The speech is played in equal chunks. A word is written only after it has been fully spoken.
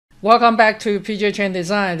Welcome back to PJ Chen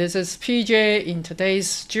Design. This is PJ. In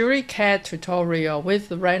today's Jewelry CAD tutorial with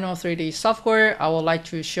the Rhino 3D software, I would like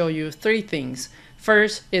to show you three things.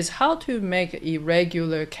 First is how to make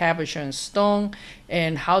irregular cabochon stone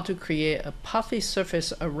and how to create a puffy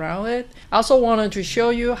surface around it. I also wanted to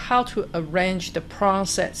show you how to arrange the prong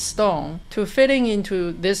set stone to fitting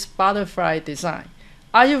into this butterfly design.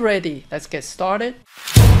 Are you ready? Let's get started.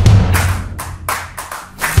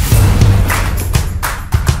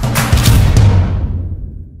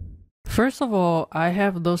 First of all, I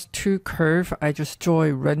have those two curves I just draw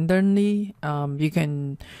randomly. You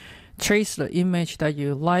can trace the image that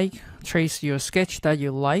you like, trace your sketch that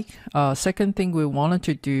you like. Second thing we wanted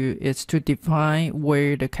to do is to define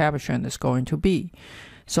where the cabochon is going to be.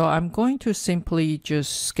 So I'm going to simply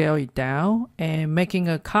just scale it down and making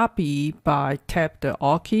a copy by tap the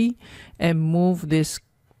Alt key and move this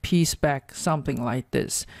piece back something like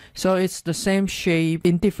this. So it's the same shape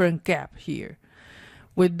in different gap here.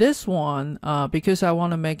 With this one, because I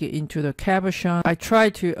want to make it into the cabochon, I try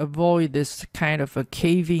to avoid this kind of a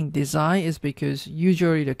caving design is because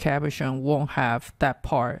usually the cabochon won't have that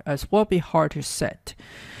part as will be hard to set.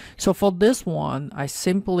 So for this one, I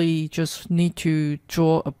simply just need to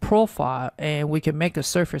draw a profile and we can make a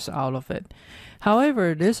surface out of it.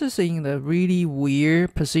 However, this is in the really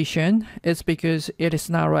weird position. It's because it is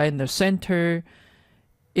not right in the center.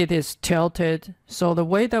 It is tilted. So the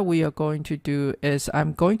way that we are going to do is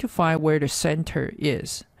I'm going to find where the center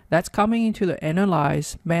is. That's coming into the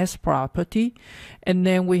Analyze Mask Property. And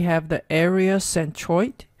then we have the Area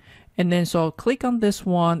Centroid. And then so click on this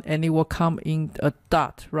one and it will come in a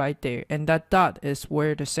dot right there. And that dot is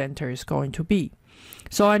where the center is going to be.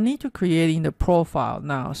 So I need to create in the profile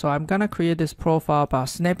now. So I'm gonna create this profile by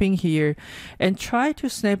snapping here and try to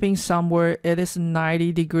snapping somewhere it is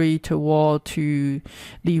 90 degree toward to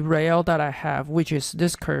the rail that I have, which is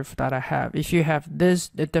this curve that I have. If you have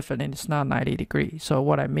this, it definitely is not 90 degrees. So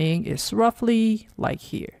what I mean is roughly like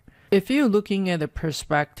here. If you're looking at the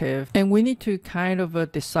perspective and we need to kind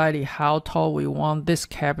of decide how tall we want this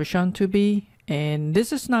cabochon to be, and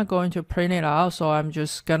this is not going to print it out, so I'm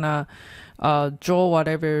just gonna draw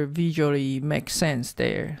whatever visually makes sense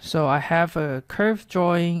there. So I have a curve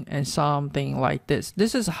drawing and something like this.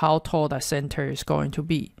 This is how tall the center is going to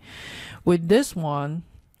be. With this one,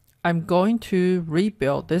 I'm going to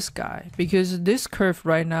rebuild this guy because this curve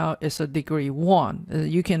right now is a degree 1.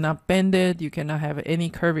 You cannot bend it, you cannot have any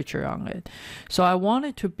curvature on it. So I want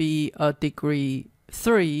it to be a degree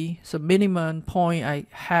 3, so minimum point I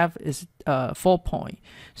have is 4 point.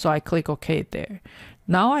 So I click OK there.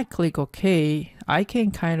 Now I click OK, I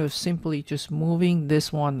can kind of simply just moving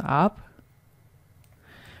this one up,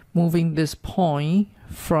 moving this point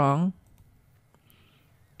from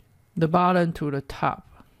the bottom to the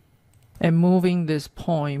top, and moving this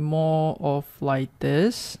point more of like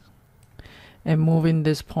this, and moving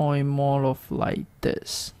this point more of like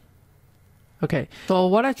this. Okay, so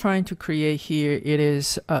what I'm trying to create here, it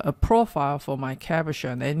is a profile for my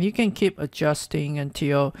cabochon, and you can keep adjusting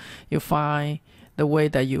until you find the way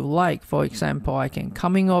that you like. For example, I can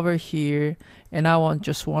coming over here and I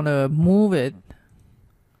just want to move it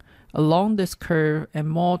along this curve and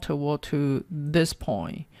more toward to this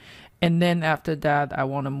point. And then after that, I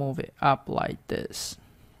want to move it up like this.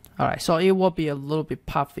 Alright, so it will be a little bit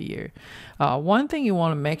puffier. One thing you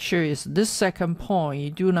want to make sure is this second point,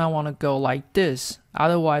 you do not want to go like this.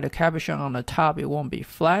 Otherwise, the cabochon on the top, it won't be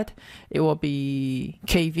flat. It will be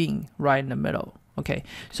caving right in the middle. Okay,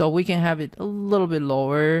 so we can have it a little bit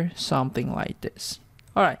lower, something like this.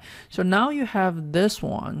 Alright, so now you have this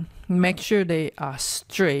one. Make sure they are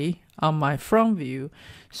straight on my front view.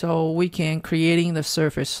 So we can creating the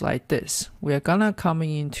surface like this. We are gonna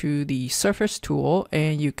coming into the surface tool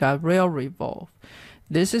and you got rail revolve.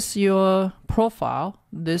 This is your profile,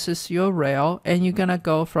 this is your rail, and you're gonna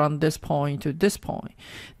go from this point to this point.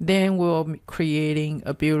 Then we'll be creating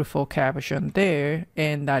a beautiful cabochon there,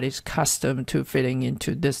 and that is custom to fitting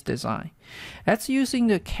into this design. That's using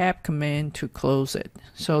the cap command to close it.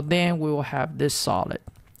 So then we will have this solid.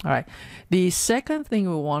 All right, the second thing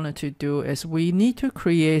we wanted to do is we need to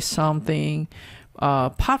create something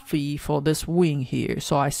puffy for this wing here.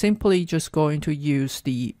 So I simply just going to use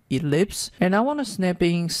the ellipse and I want to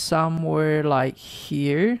snapping somewhere like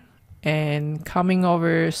here and coming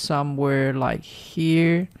over somewhere like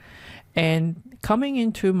here and coming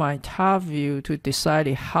into my top view to decide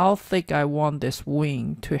how thick I want this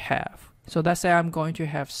wing to have. So let's say I'm going to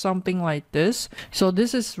have something like this. So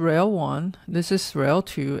this is rail 1, this is rail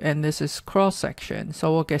 2, and this is cross section.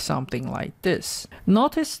 So we'll get something like this.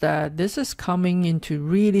 Notice that this is coming into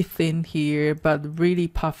really thin here, but really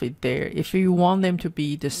puffy there. If you want them to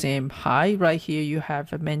be the same height, right here you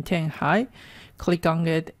have a maintain height. Click on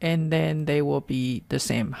it, and then they will be the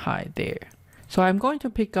same height there. So I'm going to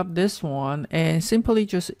pick up this one and simply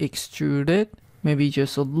just extrude it. Maybe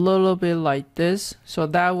just a little bit like this, so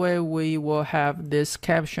that way we will have this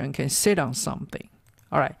caption can sit on something.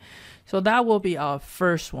 All right, so that will be our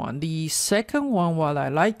first one. The second one, what I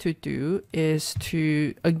like to do is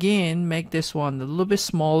to again make this one a little bit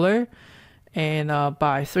smaller, and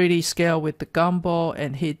by 3D scale with the gumball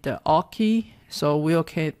and hit the Alt key. So we'll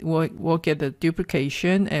get the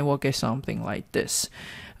duplication, and we'll get something like this.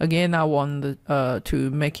 Again, I want to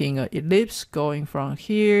making an ellipse going from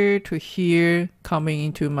here to here, coming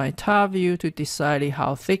into my top view to decide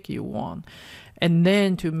how thick you want. And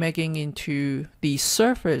then to making into the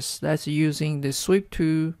surface that's using the sweep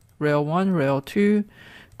to rail 1, rail 2,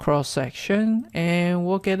 cross section, and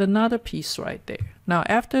we'll get another piece right there. Now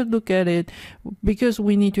after look at it, because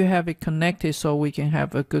we need to have it connected so we can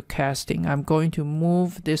have a good casting, I'm going to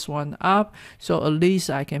move this one up so at least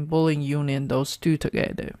I can Boolean union those two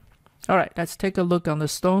together. Alright, let's take a look on the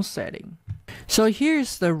stone setting. So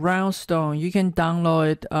here's the round stone. You can download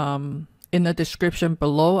it in the description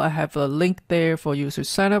below. I have a link there for you to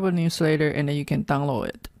sign up a newsletter, and then you can download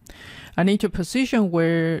it. I need to position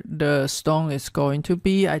where the stone is going to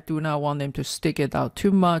be. I do not want them to stick it out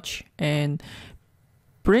too much, and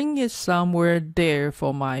bring it somewhere there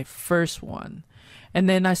for my first one. And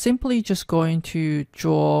then I simply just going to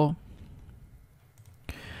draw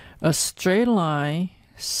a straight line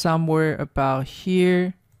somewhere about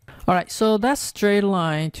here. Alright, so that straight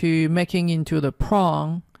line to making into the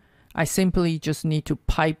prong, I simply just need to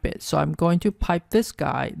pipe it. So I'm going to pipe this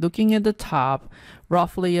guy, looking at the top,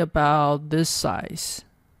 roughly about this size.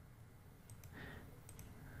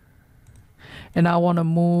 And I want to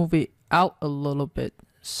move it out a little bit,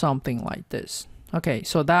 something like this. Okay,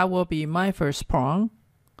 so that will be my first prong.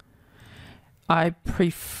 I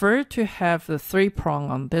prefer to have the 3 prong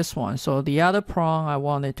on this one. So the other prong, I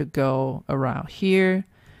want it to go around here.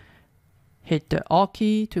 Hit the Alt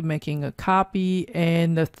key to making a copy,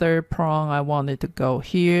 and the third prong I want it to go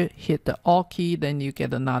here. Hit the Alt key, then you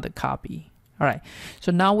get another copy. All right,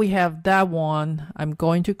 so now we have that one. I'm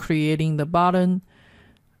going to creating the button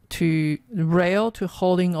to rail to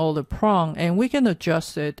holding all the prong, and we can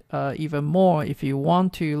adjust it even more if you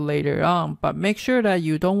want to later on, but make sure that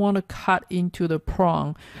you don't want to cut into the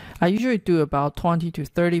prong. I usually do about 20 to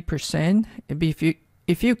 30%.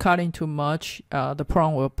 If you cut in too much, the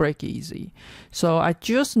prong will break easy. So I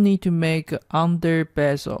just need to make under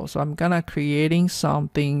bezel. So I'm gonna creating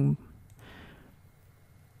something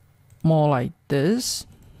more like this.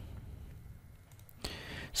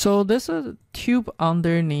 So there's a tube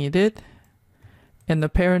underneath it, and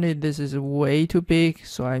apparently this is way too big,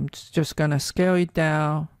 so I'm just gonna scale it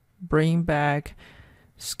down, bring back,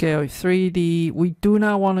 scale 3D. We do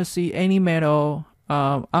not want to see any metal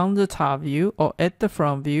on the top view or at the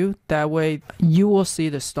front view. That way you will see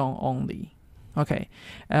the stone only. Okay,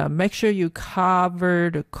 make sure you cover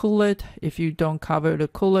the cullet. If you don't cover the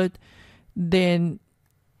cullet, then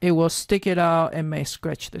it will stick it out and may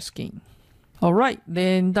scratch the skin. Alright,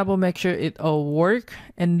 then double make sure it all work,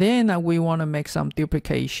 and then we want to make some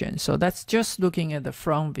duplication. So that's just looking at the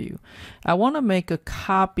front view. I want to make a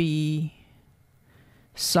copy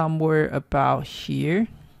somewhere about here.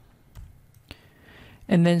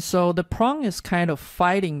 And then so the prong is kind of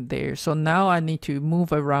fighting there. So now I need to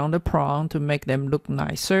move around the prong to make them look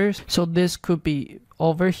nicer. So this could be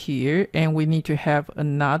over here, and we need to have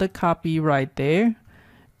another copy right there.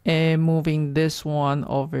 And moving this one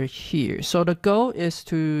over here. So the goal is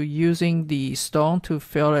to using the stone to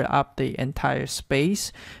fill it up the entire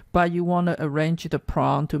space, but you want to arrange the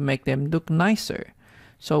prong to make them look nicer.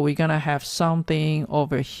 So we're gonna have something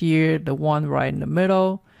over here, the one right in the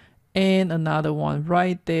middle, and another one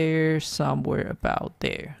right there, somewhere about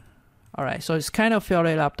there. All right, so it's kind of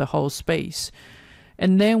filling up the whole space.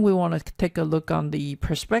 And then we want to take a look on the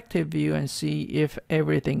perspective view and see if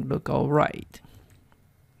everything look all right.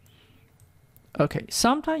 Okay,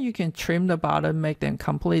 sometimes you can trim the bottom, make them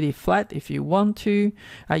completely flat if you want to.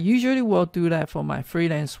 I usually will do that for my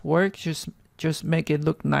freelance work, just make it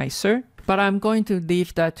look nicer. But I'm going to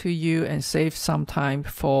leave that to you and save some time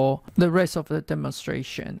for the rest of the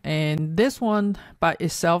demonstration. And this one by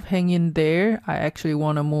itself hanging there, I actually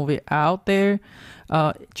want to move it out there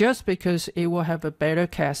just because it will have a better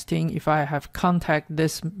casting if I have contact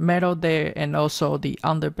this metal there and also the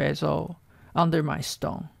under bezel under my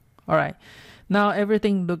stone. All right, now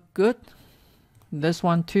everything look good. This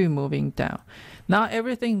one too moving down. Now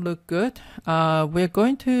everything look good. We're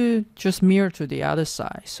going to just mirror to the other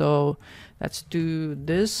side. So let's do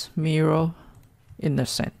this mirror in the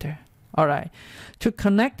center. All right. To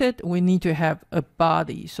connect it, we need to have a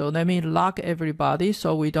body. So let me lock everybody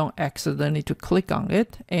so we don't accidentally to click on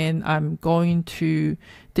it. And I'm going to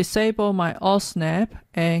disable my all snap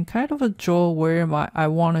and kind of draw where I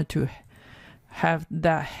wanted to have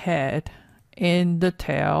that head and the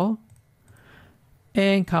tail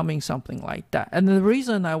and coming something like that. And the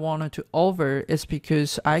reason I wanted to over is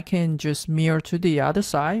because I can just mirror to the other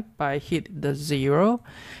side by hit the 0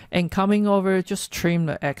 and coming over just trim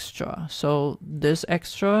the extra. So this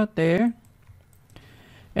extra there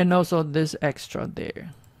and also this extra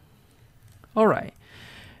there. All right.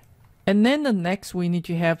 And then the next we need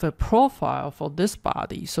to have a profile for this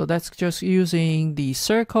body. So that's just using the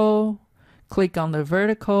circle, click on the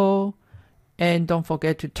vertical, and don't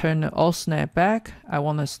forget to turn the all snap back. I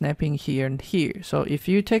want to snap in here and here. So if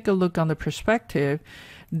you take a look on the perspective,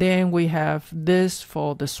 then we have this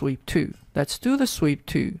for the sweep 2. Let's do the sweep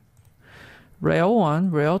 2. Rail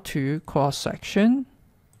 1, rail 2, cross section.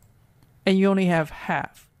 And you only have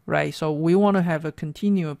half, right? So we want to have a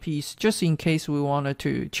continuous piece just in case we wanted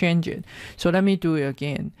to change it. So let me do it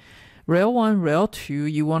again. Rail 1, rail 2,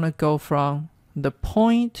 you want to go from the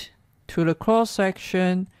point to the cross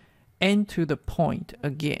section and to the point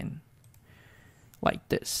again, like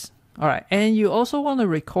this. All right, and you also want to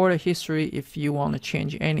record a history if you want to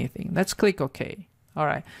change anything. Let's click OK. All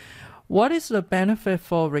right, what is the benefit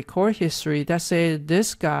for record history? That says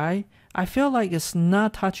this guy, I feel like it's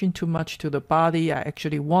not touching too much to the body. I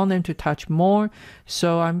actually want them to touch more.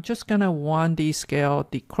 So I'm just gonna 1D scale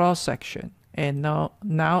the cross section. And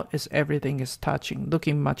now everything is touching,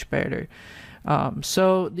 looking much better.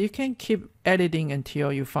 So you can keep editing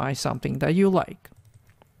until you find something that you like.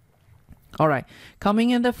 All right, coming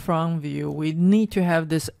in the front view, we need to have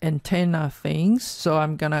this antenna things. So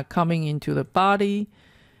I'm gonna coming into the body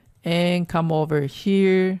and come over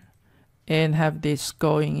here and have this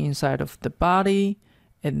going inside of the body,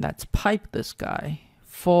 and let's pipe this guy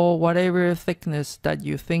for whatever thickness that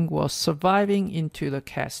you think was surviving into the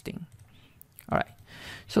casting. All right,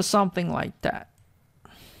 so something like that.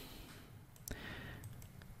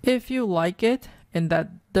 If you like it and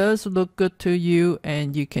that does look good to you,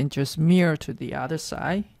 and you can just mirror to the other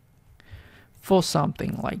side for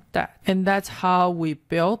something like that. And that's how we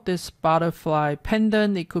built this butterfly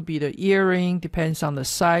pendant. It could be the earring, depends on the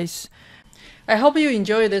size. I hope you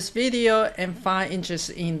enjoy this video and find interest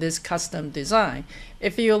in this custom design.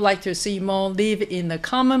 If you'd like to see more, leave in the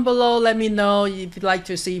comment below. Let me know if you'd like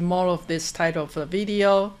to see more of this type of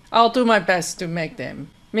video. I'll do my best to make them.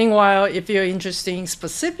 Meanwhile, if you're interested in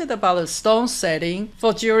specific about the stone setting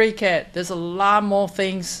for jewelry cat, there's a lot more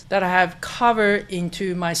things that I have covered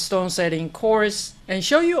into my stone setting course and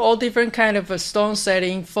show you all different kind of a stone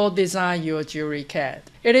setting for design your jewelry cat.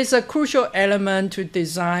 It is a crucial element to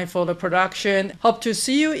design for the production. Hope to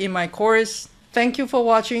see you in my course. Thank you for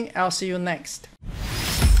watching. I'll see you next.